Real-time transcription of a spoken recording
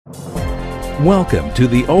Welcome to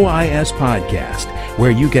the OIS Podcast,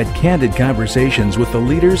 where you get candid conversations with the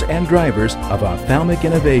leaders and drivers of ophthalmic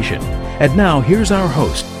innovation. And now, here's our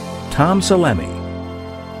host, Tom Salemi.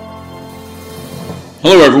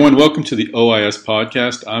 Hello, everyone. Welcome to the OIS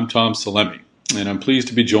Podcast. I'm Tom Salemi, and I'm pleased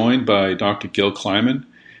to be joined by Dr. Gil Kliman,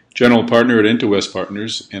 General Partner at InterWest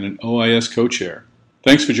Partners and an OIS co-chair.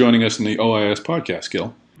 Thanks for joining us in the OIS Podcast,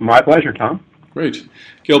 Gil. My pleasure, Tom. Great.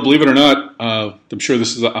 Gil, believe it or not, I'm sure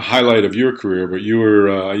this is a highlight of your career, but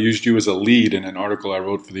I used you as a lead in an article I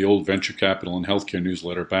wrote for the old Venture Capital and Healthcare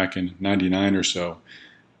newsletter back in '99 or so,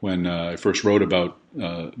 when I first wrote about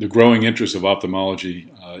the growing interest of ophthalmology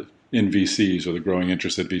in VCs, or the growing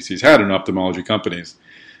interest that VCs had in ophthalmology companies.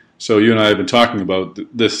 So you and I have been talking about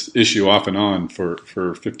this issue off and on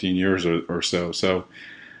for 15 years or so. So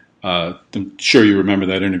I'm sure you remember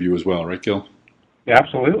that interview as well, right, Gil? Yeah,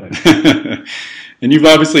 absolutely. And you've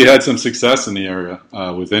obviously had some success in the area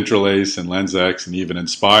with Intralace and LensX and even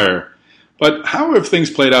Inspire. But how have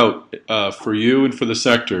things played out for you and for the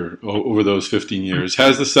sector over those 15 years?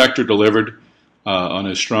 Has the sector delivered on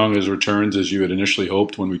as strong as returns as you had initially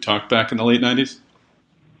hoped when we talked back in the late 90s?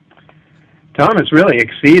 Tom, it's really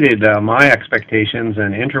exceeded my expectations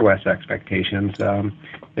and Interwest's expectations.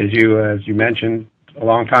 As you mentioned, a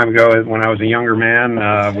long time ago, when I was a younger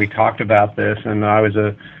man, we talked about this, and I was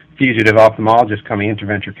a fugitive ophthalmologist coming into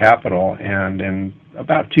venture capital, and in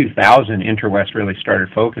about 2000, Interwest really started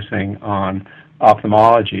focusing on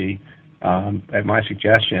ophthalmology at my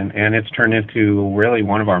suggestion, and it's turned into really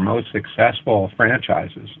one of our most successful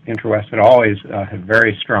franchises. Interwest had always had a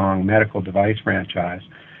very strong medical device franchise,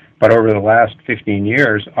 but over the last 15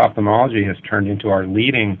 years, ophthalmology has turned into our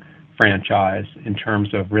leading franchise in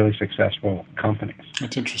terms of really successful companies.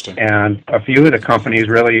 That's interesting. And a few of the companies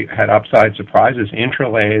really had upside surprises.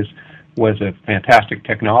 Intralace was a fantastic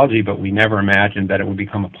technology, but we never imagined that it would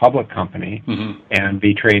become a public company and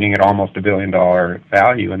be trading at almost $1 billion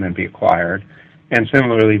value and then be acquired. And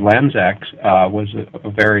similarly, LensX was a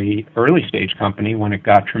very early stage company when it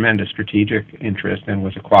got tremendous strategic interest and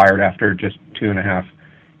was acquired after just 2.5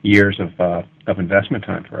 years of investment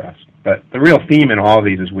time for us. But the real theme in all of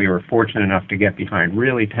these is we were fortunate enough to get behind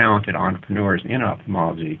really talented entrepreneurs in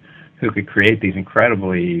ophthalmology who could create these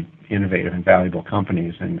incredibly innovative and valuable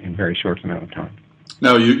companies in very short amount of time.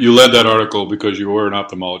 Now, you led that article because you were an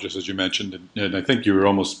ophthalmologist, as you mentioned, and I think you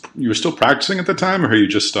were still practicing at the time, or you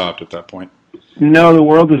just stopped at that point? No, the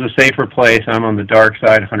world is a safer place. I'm on the dark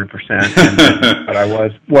side 100%, but I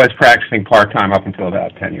was practicing part-time up until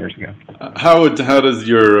about 10 years ago. How does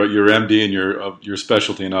your MD and your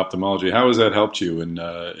specialty in ophthalmology, how has that helped you in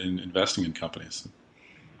investing in companies?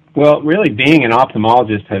 Well, really being an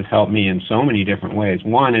ophthalmologist has helped me in so many different ways.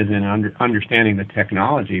 One is in understanding the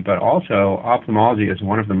technology, but also ophthalmology is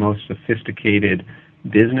one of the most sophisticated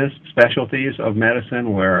business specialties of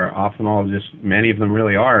medicine, where ophthalmologists, many of them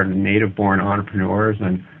really are native-born entrepreneurs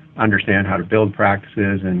and understand how to build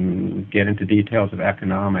practices and get into details of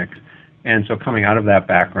economics. And so coming out of that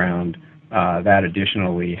background, that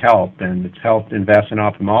additionally helped, and it's helped invest in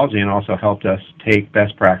ophthalmology and also helped us take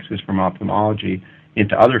best practices from ophthalmology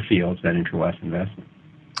into other fields that Interwest invests in.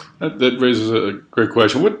 That raises a great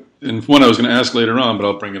question. And one I was going to ask later on, but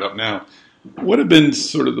I'll bring it up now. What have been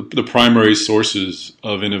sort of the primary sources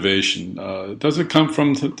of innovation? Does it come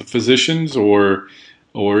from the physicians, or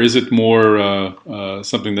is it more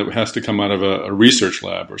something that has to come out of a research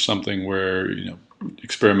lab or something where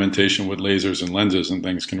experimentation with lasers and lenses and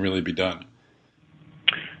things can really be done?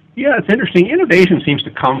 Yeah, it's interesting. Innovation seems to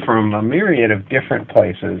come from a myriad of different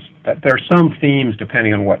places. There are some themes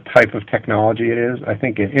depending on what type of technology it is. I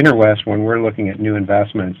think at Interwest, when we're looking at new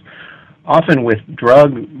investments, often with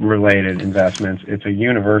drug-related investments, it's a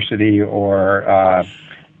university or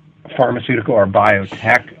pharmaceutical or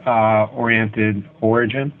biotech-oriented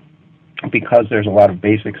origin, because there's a lot of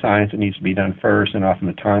basic science that needs to be done first, and often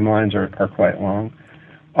the timelines are quite long.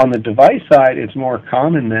 On the device side, it's more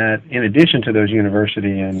common that, in addition to those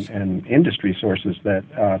university and industry sources, that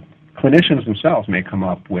clinicians themselves may come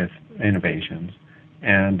up with innovations,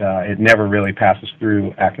 and it never really passes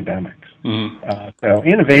through academics. So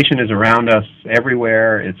innovation is around us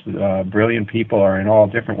everywhere. It's brilliant people are in all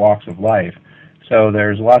different walks of life. So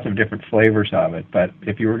there's lots of different flavors of it. But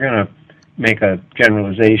if you were going to make a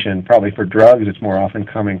generalization, probably for drugs, it's more often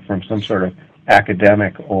coming from some sort of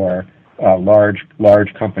academic or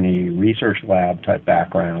large company research lab type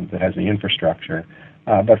background that has the infrastructure.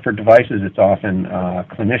 But for devices, it's often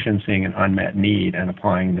clinicians seeing an unmet need and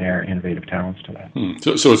applying their innovative talents to that.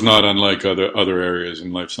 So it's not unlike other areas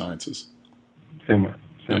in life sciences. Similar.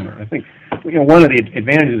 similar. I think one of the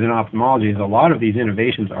advantages in ophthalmology is a lot of these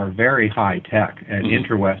innovations are very high tech. At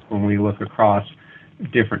Interwest, when we look across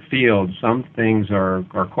different fields, some things are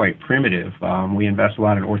quite primitive. We invest a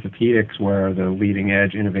lot in orthopedics, where the leading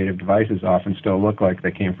edge innovative devices often still look like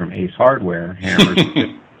they came from Ace Hardware,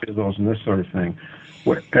 hammers, chisels, and this sort of thing.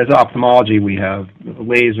 Whereas ophthalmology, we have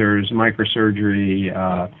lasers, microsurgery,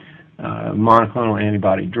 monoclonal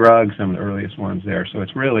antibody drugs, some of the earliest ones there. So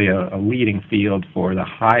it's really a leading field for the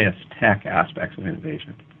highest tech aspects of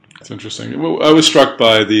innovation. That's interesting. Well, I was struck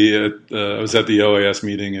by I was at the OAS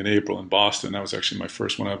meeting in April in Boston. That was actually my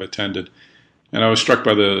first one I've attended. And I was struck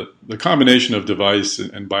by the combination of device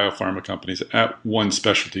and biopharma companies at one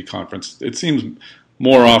specialty conference. It seems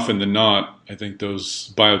more often than not, I think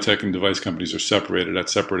those biotech and device companies are separated at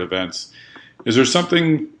separate events. Is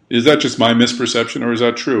that just my misperception, or is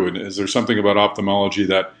that true? And is there something about ophthalmology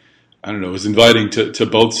that, I don't know, is inviting to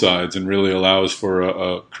both sides and really allows for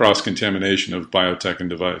a cross-contamination of biotech and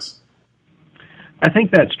device? I think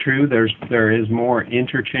that's true. There is more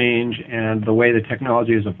interchange, and the way the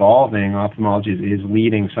technology is evolving, ophthalmology is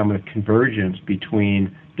leading some of the convergence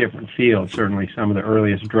between different fields. Certainly some of the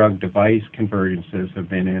earliest drug-device convergences have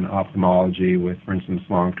been in ophthalmology with, for instance,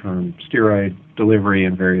 long-term steroid delivery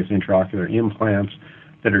and various intraocular implants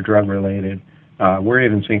that are drug-related. We're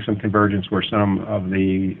even seeing some convergence where some of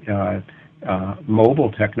the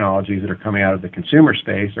mobile technologies that are coming out of the consumer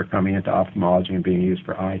space are coming into ophthalmology and being used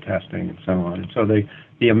for eye testing and so on. And so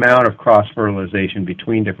the amount of cross-fertilization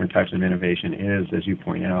between different types of innovation is, as you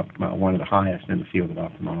point out, one of the highest in the field of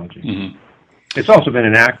ophthalmology. Mm-hmm. It's also been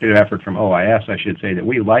an active effort from OIS, I should say, that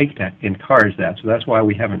we like to encourage that. So that's why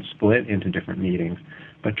we haven't split into different meetings,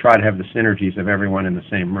 but try to have the synergies of everyone in the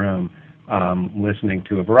same room, listening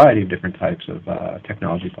to a variety of different types of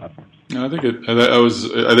technology platforms. I think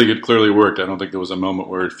it clearly worked. I don't think there was a moment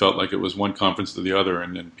where it felt like it was one conference to the other,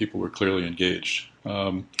 and people were clearly engaged.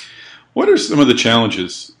 What are some of the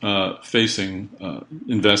challenges facing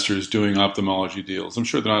investors doing ophthalmology deals? I'm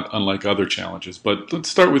sure they're not unlike other challenges, but let's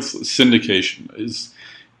start with syndication.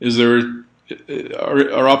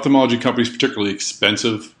 Are ophthalmology companies particularly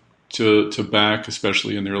expensive to back,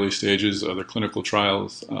 especially in the early stages? Are their clinical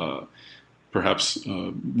trials perhaps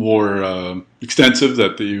more extensive,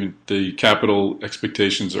 that the capital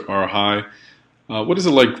expectations are high? What is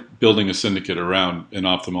it like building a syndicate around an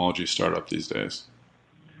ophthalmology startup these days?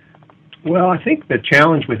 Well, I think the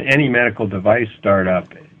challenge with any medical device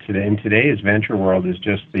startup in today's venture world is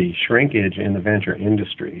just the shrinkage in the venture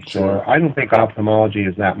industry. So I don't think ophthalmology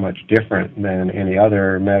is that much different than any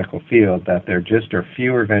other medical field, that there just are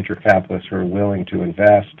fewer venture capitalists who are willing to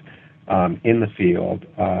invest in the field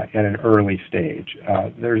at an early stage.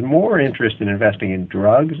 There's more interest in investing in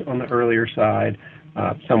drugs on the earlier side,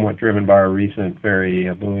 somewhat driven by our recent very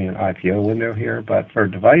ebullient IPO window here, but for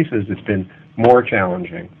devices it's been more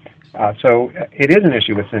challenging. So it is an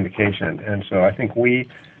issue with syndication, and so I think we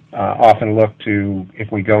often look to,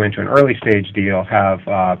 if we go into an early stage deal,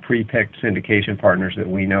 have pre-picked syndication partners that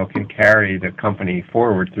we know can carry the company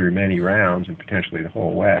forward through many rounds and potentially the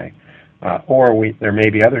whole way. There may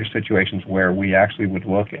be other situations where we actually would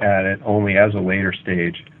look at it only as a later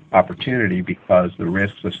stage opportunity because the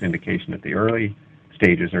risks of syndication at the early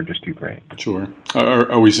stages are just too great. Sure.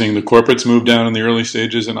 Are we seeing the corporates move down in the early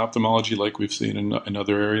stages in ophthalmology like we've seen in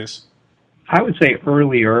other areas? I would say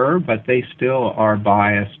earlier, but they still are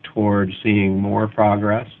biased towards seeing more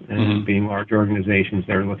progress and being large organizations.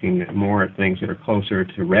 They're looking more at things that are closer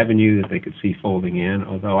to revenue that they could see folding in,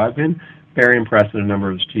 although I've been very impressed that a number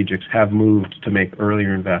of strategics have moved to make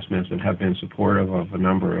earlier investments and have been supportive of a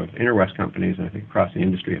number of Interwest companies, and I think across the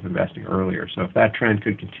industry of investing earlier. So if that trend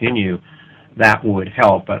could continue, that would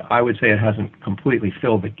help, but I would say it hasn't completely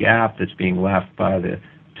filled the gap that's being left by the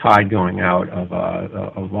tide going out of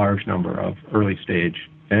a large number of early-stage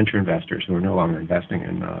venture investors who are no longer investing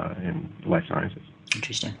in life sciences.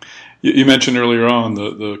 Interesting. You mentioned earlier on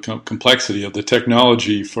the complexity of the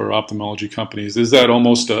technology for ophthalmology companies. Is that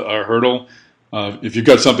almost a hurdle? If you've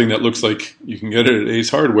got something that looks like you can get it at Ace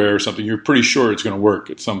Hardware or something, you're pretty sure it's going to work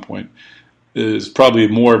at some point. Is probably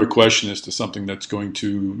more of a question as to something that's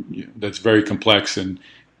that's very complex and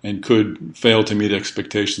could fail to meet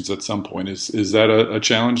expectations at some point. Is that a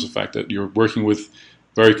challenge, the fact that you're working with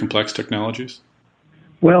very complex technologies?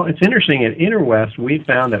 Well, it's interesting. At Interwest, we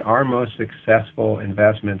found that our most successful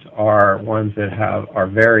investments are ones that are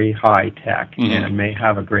very high tech and may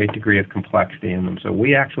have a great degree of complexity in them. So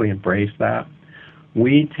we actually embrace that.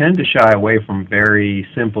 We tend to shy away from very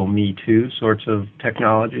simple Me Too sorts of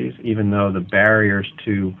technologies, even though the barriers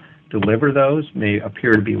to deliver those may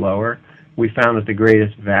appear to be lower. We found that the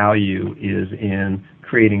greatest value is in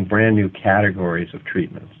creating brand new categories of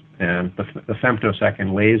treatments. And the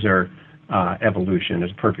femtosecond laser evolution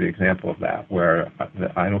is a perfect example of that, where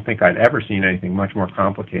I don't think I'd ever seen anything much more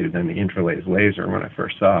complicated than the intralaser laser when I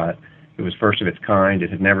first saw it. It was first of its kind. It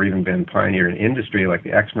had never even been pioneered in industry like the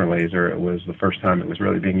Exmer laser. It was the first time it was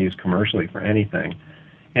really being used commercially for anything.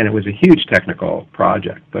 And it was a huge technical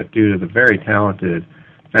project, but due to the very talented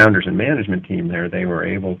founders and management team there, they were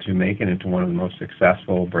able to make it into one of the most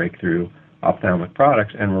successful breakthrough ophthalmic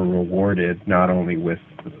products and were rewarded not only with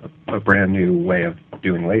a brand new way of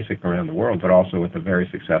doing LASIK around the world, but also with a very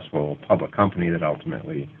successful public company that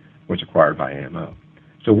ultimately was acquired by AMO.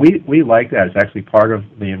 So we like that. It's actually part of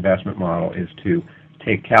the investment model is to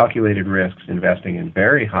take calculated risks, investing in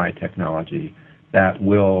very high technology that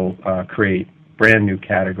will create brand new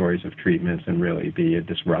categories of treatments and really be a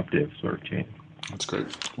disruptive sort of change. That's great.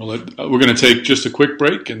 Well, we're going to take just a quick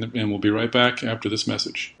break, and we'll be right back after this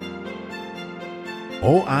message.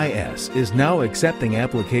 OIS is now accepting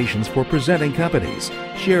applications for presenting companies.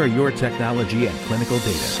 Share your technology and clinical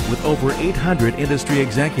data with over 800 industry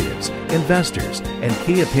executives, investors, and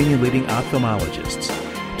key opinion leading ophthalmologists.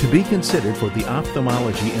 To be considered for the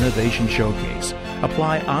Ophthalmology Innovation Showcase,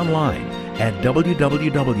 apply online at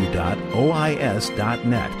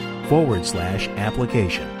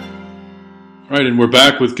www.ois.net/application. All right, and we're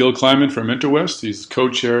back with Gil Kliman from Interwest. He's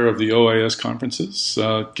co-chair of the OIS conferences.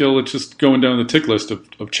 Gil, it's just going down the tick list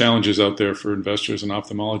of challenges out there for investors in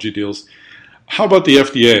ophthalmology deals. How about the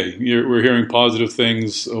FDA? We're hearing positive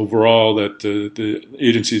things overall that the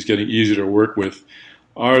agency is getting easier to work with.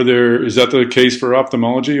 Is that the case for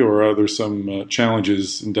ophthalmology, or are there some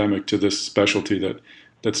challenges endemic to this specialty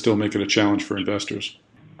that still make it a challenge for investors?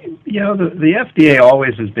 You know, the FDA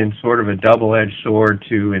always has been sort of a double-edged sword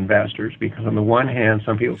to investors because on the one hand,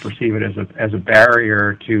 some people perceive it as a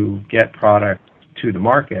barrier to get product to the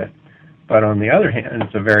market, but on the other hand,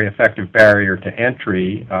 it's a very effective barrier to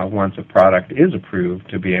entry once a product is approved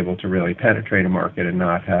to be able to really penetrate a market and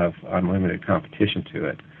not have unlimited competition to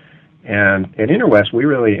it. And at Interwest, we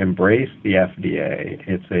really embrace the FDA.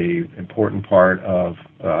 It's an important part of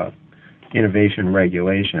innovation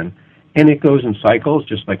regulation. And it goes in cycles,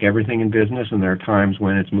 just like everything in business, and there are times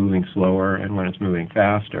when it's moving slower and when it's moving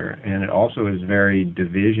faster. And it also is very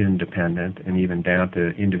division dependent and even down to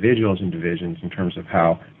individuals and divisions in terms of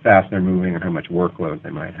how fast they're moving or how much workload they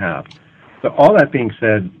might have. So all that being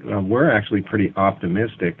said, we're actually pretty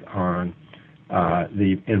optimistic on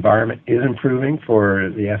the environment is improving for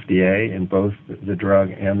the FDA in both the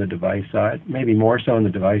drug and the device side, maybe more so on the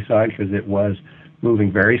device side because it was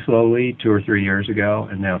moving very slowly 2 or 3 years ago,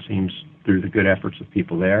 and now seems through the good efforts of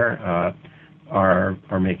people there are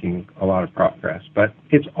making a lot of progress. But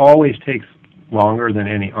it always takes longer than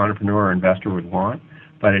any entrepreneur or investor would want,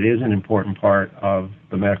 but it is an important part of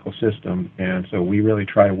the medical system, and so we really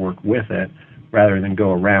try to work with it rather than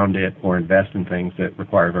go around it or invest in things that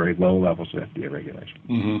require very low levels of FDA regulation.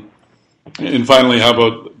 Mm-hmm. And finally, how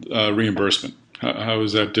about reimbursement? How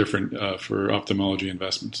is that different for ophthalmology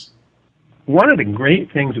investments? One of the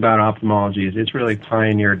great things about ophthalmology is it's really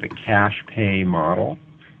pioneered the cash pay model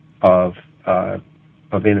of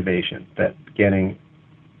innovation, that getting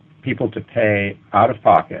people to pay out of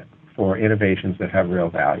pocket for innovations that have real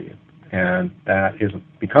value. And that has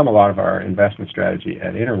become a lot of our investment strategy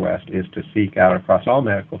at Interwest, is to seek out across all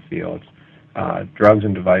medical fields drugs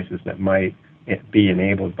and devices that might be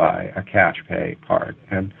enabled by a cash pay part.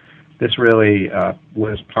 And this really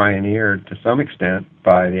was pioneered to some extent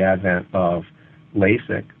by the advent of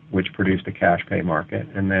LASIK, which produced a cash pay market,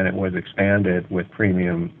 and then it was expanded with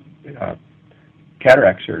premium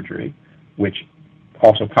cataract surgery, which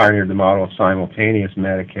also pioneered the model of simultaneous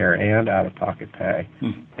Medicare and out-of-pocket pay.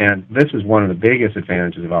 And this is one of the biggest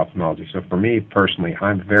advantages of ophthalmology. So for me personally,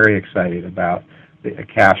 I'm very excited about the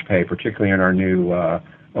cash pay, particularly in our new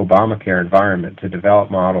Obamacare environment, to develop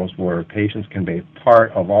models where patients can be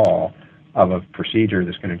part of all of a procedure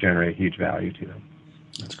that's going to generate huge value to them.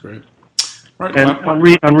 That's great. Right. And on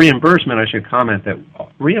reimbursement, I should comment that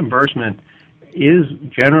reimbursement is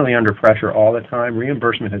generally under pressure all the time.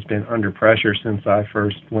 Reimbursement has been under pressure since I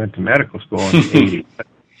first went to medical school in the 80s.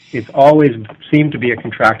 It's always seemed to be a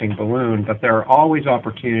contracting balloon, but there are always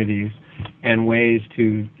opportunities and ways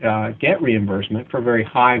to get reimbursement for very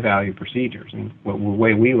high-value procedures. And the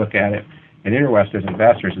way we look at it at Interwest as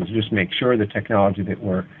investors is just make sure the technology that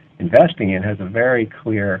we're investing in has a very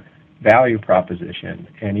clear value proposition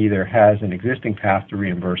and either has an existing path to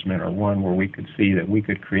reimbursement or one where we could see that we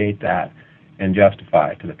could create that and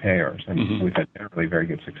justify it to the payers. And we've had generally very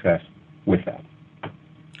good success with that.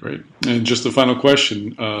 Great. And just the final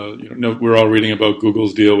question, we're all reading about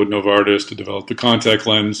Google's deal with Novartis to develop the contact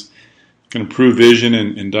lens. can improve vision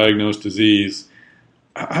and diagnose disease.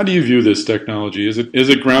 How do you view this technology? Is it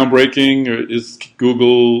groundbreaking, or is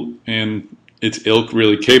Google and its ilk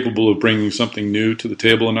really capable of bringing something new to the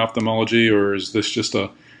table in ophthalmology, or is this just a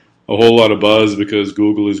whole lot of buzz because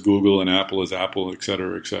Google is Google and Apple is Apple, et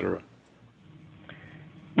cetera, et cetera?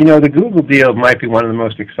 The Google deal might be one of the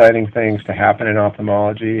most exciting things to happen in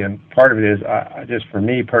ophthalmology, and part of it is, just for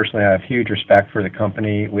me personally, I have huge respect for the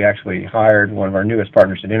company. We actually hired one of our newest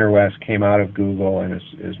partners at Interwest, came out of Google, and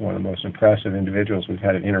is one of the most impressive individuals we've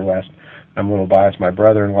had at Interwest. I'm a little biased. My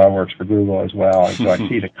brother-in-law works for Google as well, and so I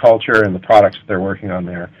see the culture and the products that they're working on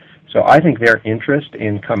there. So I think their interest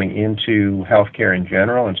in coming into healthcare in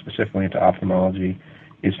general, and specifically into ophthalmology,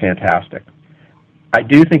 is fantastic. I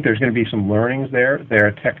do think there's going to be some learnings there. They're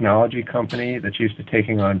a technology company that's used to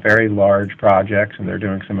taking on very large projects, and they're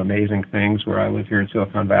doing some amazing things. Where I live here in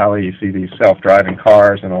Silicon Valley, you see these self-driving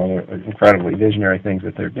cars and all the incredibly visionary things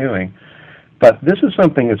that they're doing. But this is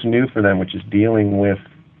something that's new for them, which is dealing with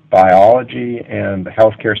biology and the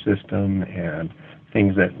healthcare system and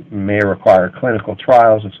things that may require clinical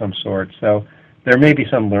trials of some sort. So there may be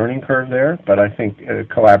some learning curve there, but I think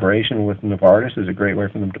collaboration with Novartis is a great way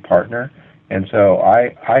for them to partner. And so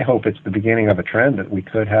I hope it's the beginning of a trend that we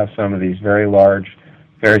could have some of these very large,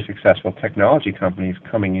 very successful technology companies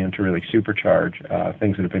coming in to really supercharge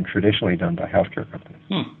things that have been traditionally done by healthcare companies.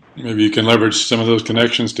 Maybe you can leverage some of those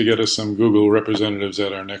connections to get us some Google representatives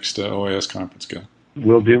at our next OIS conference, Gil.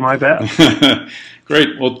 Will do my best.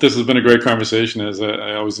 Great. Well, this has been a great conversation, as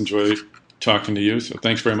I always enjoy talking to you. So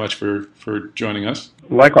thanks very much for joining us.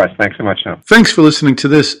 Likewise. Thanks so much, Tom. Thanks for listening to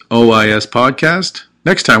this OIS podcast.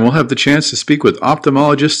 Next time, we'll have the chance to speak with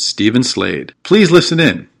ophthalmologist Stephen Slade. Please listen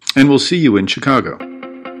in, and we'll see you in Chicago.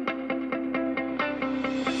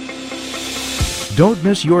 Don't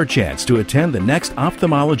miss your chance to attend the next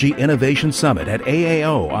Ophthalmology Innovation Summit at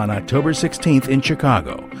AAO on October 16th in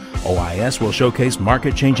Chicago. OIS will showcase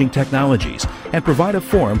market-changing technologies and provide a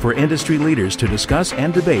forum for industry leaders to discuss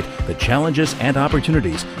and debate the challenges and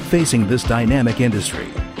opportunities facing this dynamic industry.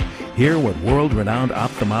 Hear what world-renowned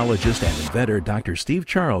ophthalmologist and inventor Dr. Steve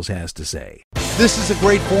Charles has to say. This is a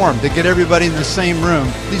great forum to get everybody in the same room.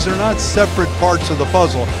 These are not separate parts of the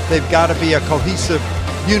puzzle. They've got to be a cohesive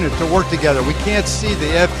unit to work together. We can't see the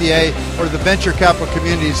FDA or the venture capital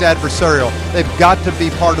community as adversarial. They've got to be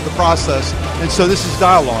part of the process. And so this is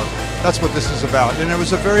dialogue. That's what this is about. And it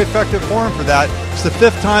was a very effective forum for that. It's the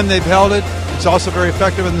 5th time they've held it. It's also very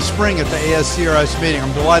effective in the spring at the ASCRS meeting.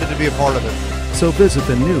 I'm delighted to be a part of it. So visit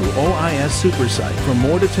the new OIS Super site for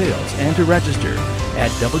more details and to register at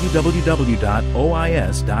www.ois.net.